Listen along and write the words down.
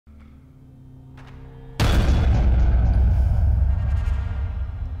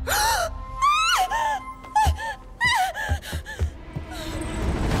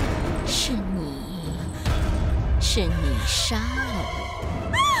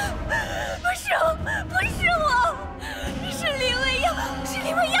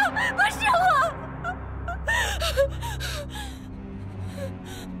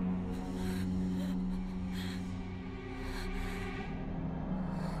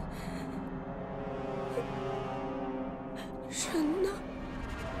人呢？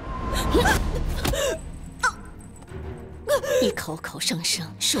你口口声声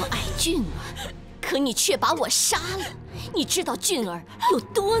说爱俊儿，可你却把我杀了。你知道俊儿有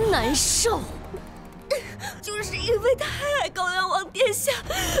多难受？就是因为太爱高阳王殿下，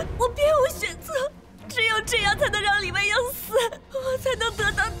我别无选择，只有这样才能让李未央死，我才能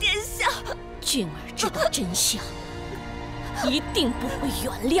得到殿下。俊儿知道真相，一定不会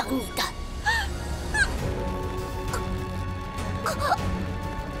原谅你的。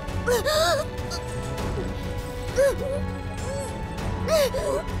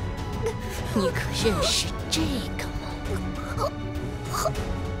你可认识这个吗？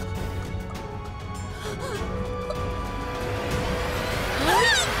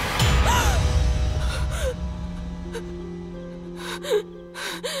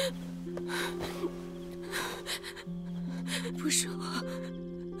不是我，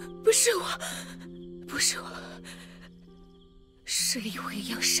不是我，不是我，是李未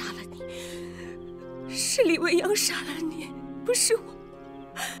央杀了你，是李未央杀了你，不是我。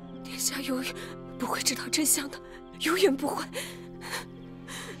殿下永远不会知道真相的，永远不会。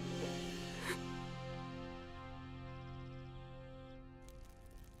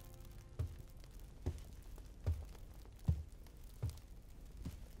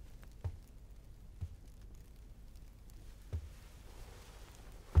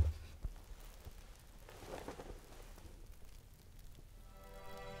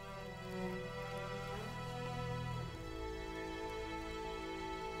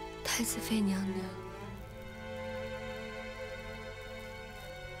太子妃娘娘，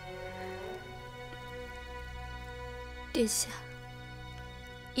殿下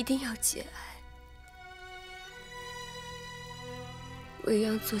一定要节哀。未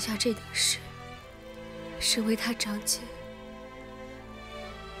央做下这等事，是为他长姐。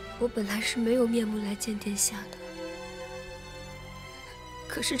我本来是没有面目来见殿下的，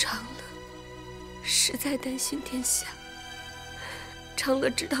可是长乐实在担心殿下。长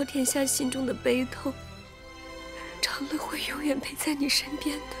乐知道殿下心中的悲痛，长乐会永远陪在你身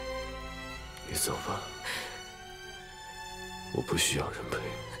边的。你走吧，我不需要人陪。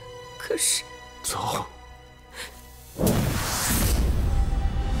可是，走。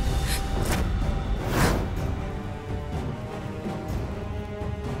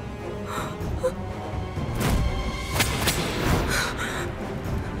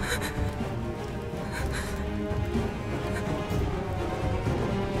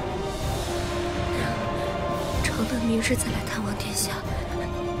明日再来探望殿下。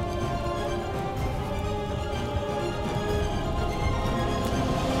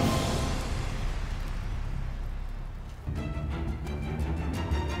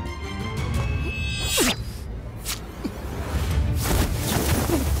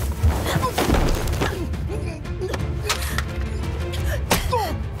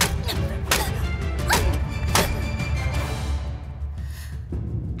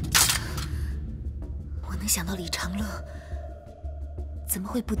想到李长乐怎么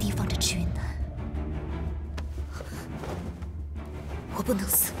会不提防着赤云南？我不能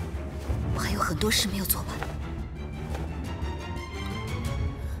死，我还有很多事没有做完。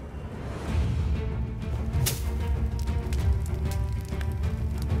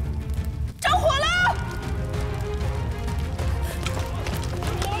着火了！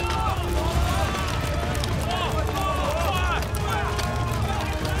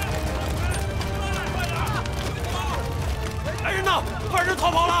来人呐！二人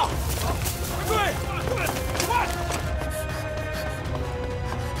逃跑了！追！快！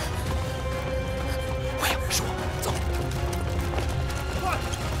喂，是我，走。快！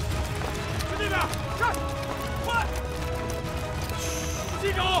去那边！是。快！记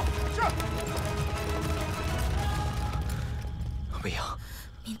住！是。未央，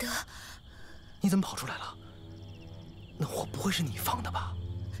明德，你怎么跑出来了？那火不会是你放的吧？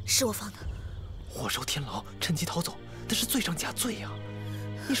是我放的。火烧天牢，趁机逃走，那是罪上加罪呀！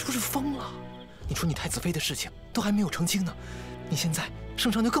你是不是疯了？你说你太子妃的事情都还没有澄清呢，你现在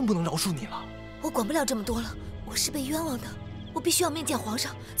圣上就更不能饶恕你了。我管不了这么多了，我是被冤枉的，我必须要面见皇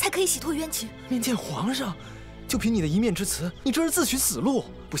上，才可以洗脱冤情。面见皇上？就凭你的一面之词，你这是自取死路！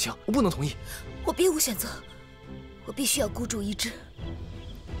不行，我不能同意。我别无选择，我必须要孤注一掷。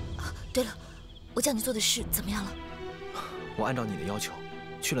啊，对了，我叫你做的事怎么样了？我按照你的要求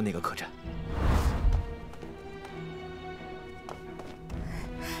去了那个客栈。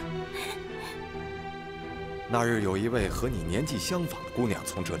那日有一位和你年纪相仿的姑娘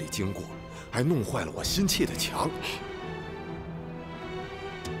从这里经过，还弄坏了我新砌的墙。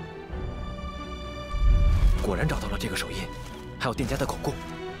果然找到了这个手印，还有店家的口供。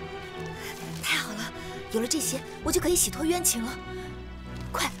太好了，有了这些，我就可以洗脱冤情了。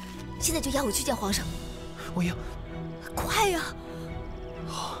快，现在就押我去见皇上。未央，快呀！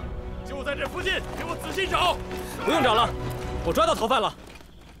好，就在这附近，给我仔细找。不用找了，我抓到逃犯了。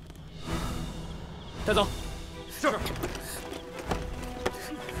带走。是。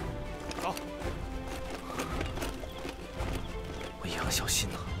走。未央，小心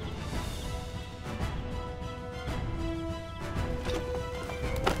呐！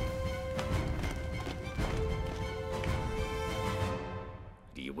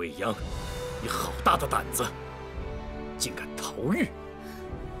李未央，你好大的胆子，竟敢逃狱！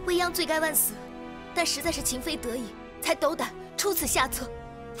未央罪该万死，但实在是情非得已，才斗胆出此下策。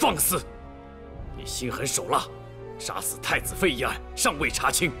放肆！你心狠手辣，杀死太子妃一案尚未查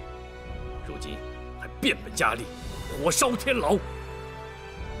清，如今还变本加厉，火烧天牢，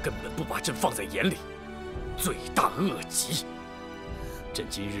根本不把朕放在眼里，罪大恶极。朕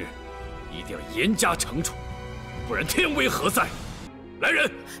今日一定要严加惩处，不然天威何在？来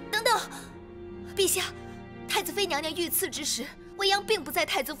人！等等，陛下，太子妃娘娘遇刺之时，未央并不在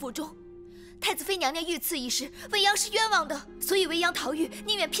太子府中。太子妃娘娘遇刺一事，未央是冤枉的，所以未央逃狱，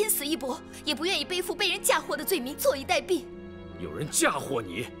宁愿拼死一搏，也不愿意背负被人嫁祸的罪名，坐以待毙。有人嫁祸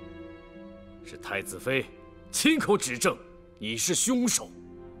你，是太子妃亲口指证你是凶手，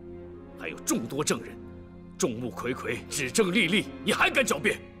还有众多证人，众目睽睽，指证历历，你还敢狡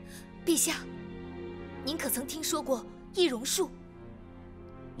辩？陛下，您可曾听说过易容术？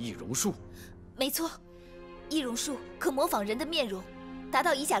易容术？没错，易容术可模仿人的面容，达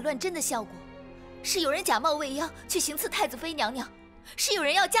到以假乱真的效果。是有人假冒未央去行刺太子妃娘娘，是有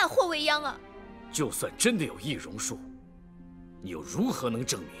人要嫁祸未央啊！就算真的有易容术，你又如何能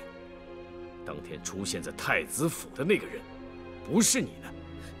证明当天出现在太子府的那个人不是你呢？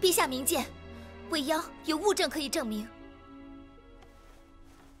陛下明鉴，未央有物证可以证明。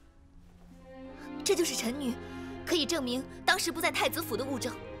这就是臣女可以证明当时不在太子府的物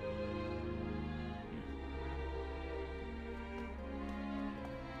证。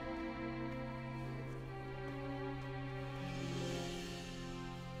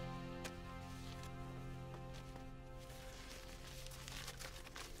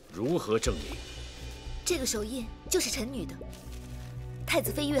如何证明？这个手印就是臣女的。太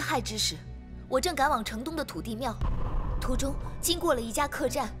子妃遇害之时，我正赶往城东的土地庙，途中经过了一家客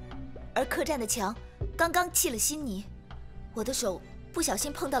栈，而客栈的墙刚刚砌了新泥，我的手不小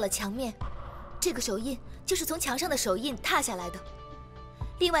心碰到了墙面，这个手印就是从墙上的手印踏下来的。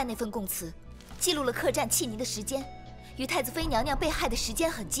另外那份供词记录了客栈砌泥的时间，与太子妃娘娘被害的时间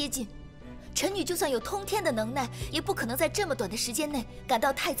很接近。臣女就算有通天的能耐，也不可能在这么短的时间内赶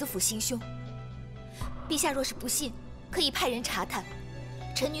到太子府行凶。陛下若是不信，可以派人查探，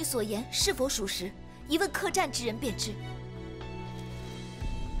臣女所言是否属实，一问客栈之人便知。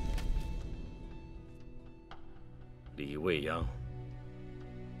李未央，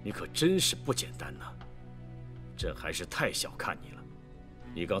你可真是不简单呐！朕还是太小看你了。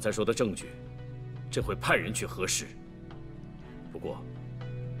你刚才说的证据，朕会派人去核实。不过，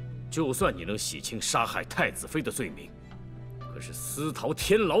就算你能洗清杀害太子妃的罪名，可是私逃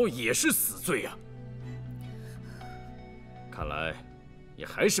天牢也是死罪啊！看来，你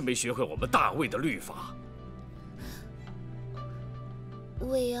还是没学会我们大魏的律法。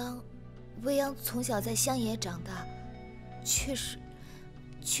未央从小在乡野长大，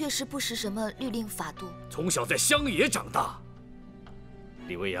确实不识什么律令法度。从小在乡野长大，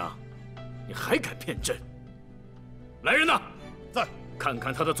李未央，你还敢骗朕？来人呐，在。看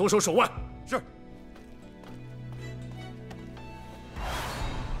看他的左手手腕。是。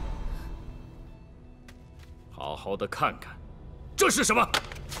好好的看看，这是什么？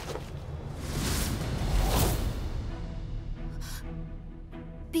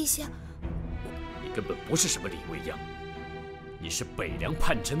陛下，你根本不是什么李未央，你是北凉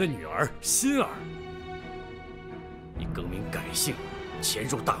叛臣的女儿心儿。你更名改姓，潜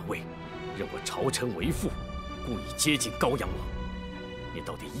入大魏，认我朝臣为父，故意接近高阳王。你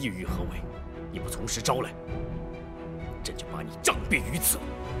到底意欲何为？你不从实招来，朕就把你杖毙于此。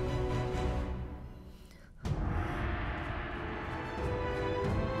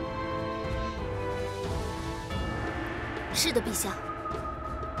是的，陛下，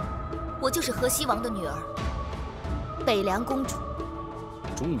我就是河西王的女儿，北凉公主。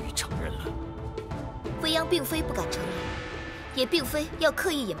终于承认了。未央并非不敢承认，也并非要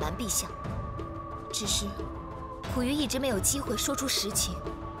刻意隐瞒陛下，只是苦于一直没有机会说出实情，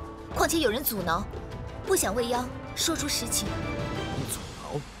况且有人阻挠，不想未央说出实情。阻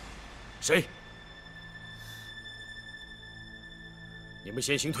挠？谁？你们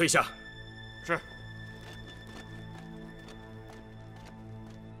先行退下。是。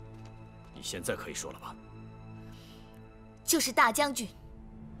你现在可以说了吧？就是大将军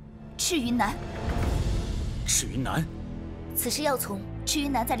赤云南。赤云南，此事要从赤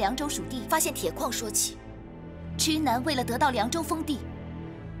云南在凉州属地发现铁矿说起。赤云南为了得到凉州封地，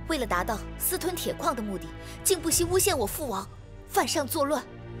为了达到私吞铁矿的目的，竟不惜诬陷我父王，犯上作乱，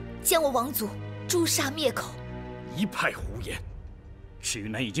将我王族诛杀灭口。一派胡言！赤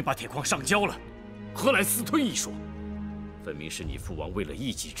云南已经把铁矿上交了，何来私吞一说？分明是你父王为了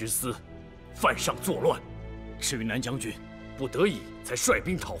一己之私，犯上作乱，赤云南将军不得已才率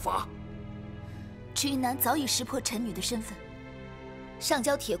兵讨伐。赤云南早已识破臣女的身份，上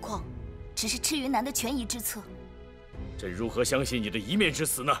交铁矿只是赤云南的权宜之策。朕如何相信你的一面之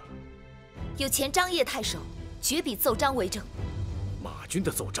词呢？有前张掖太守绝笔奏章为证。马军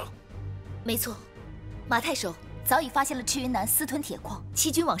的奏章？没错，马太守早已发现了赤云南私吞铁矿、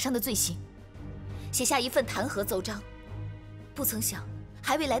欺君罔上的罪行，写下一份弹劾奏章。不曾想，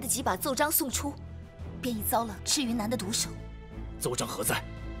还未来得及把奏章送出，便已遭了赤云南的毒手。奏章何在？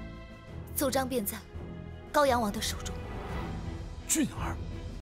奏章便在高阳王的手中。俊儿。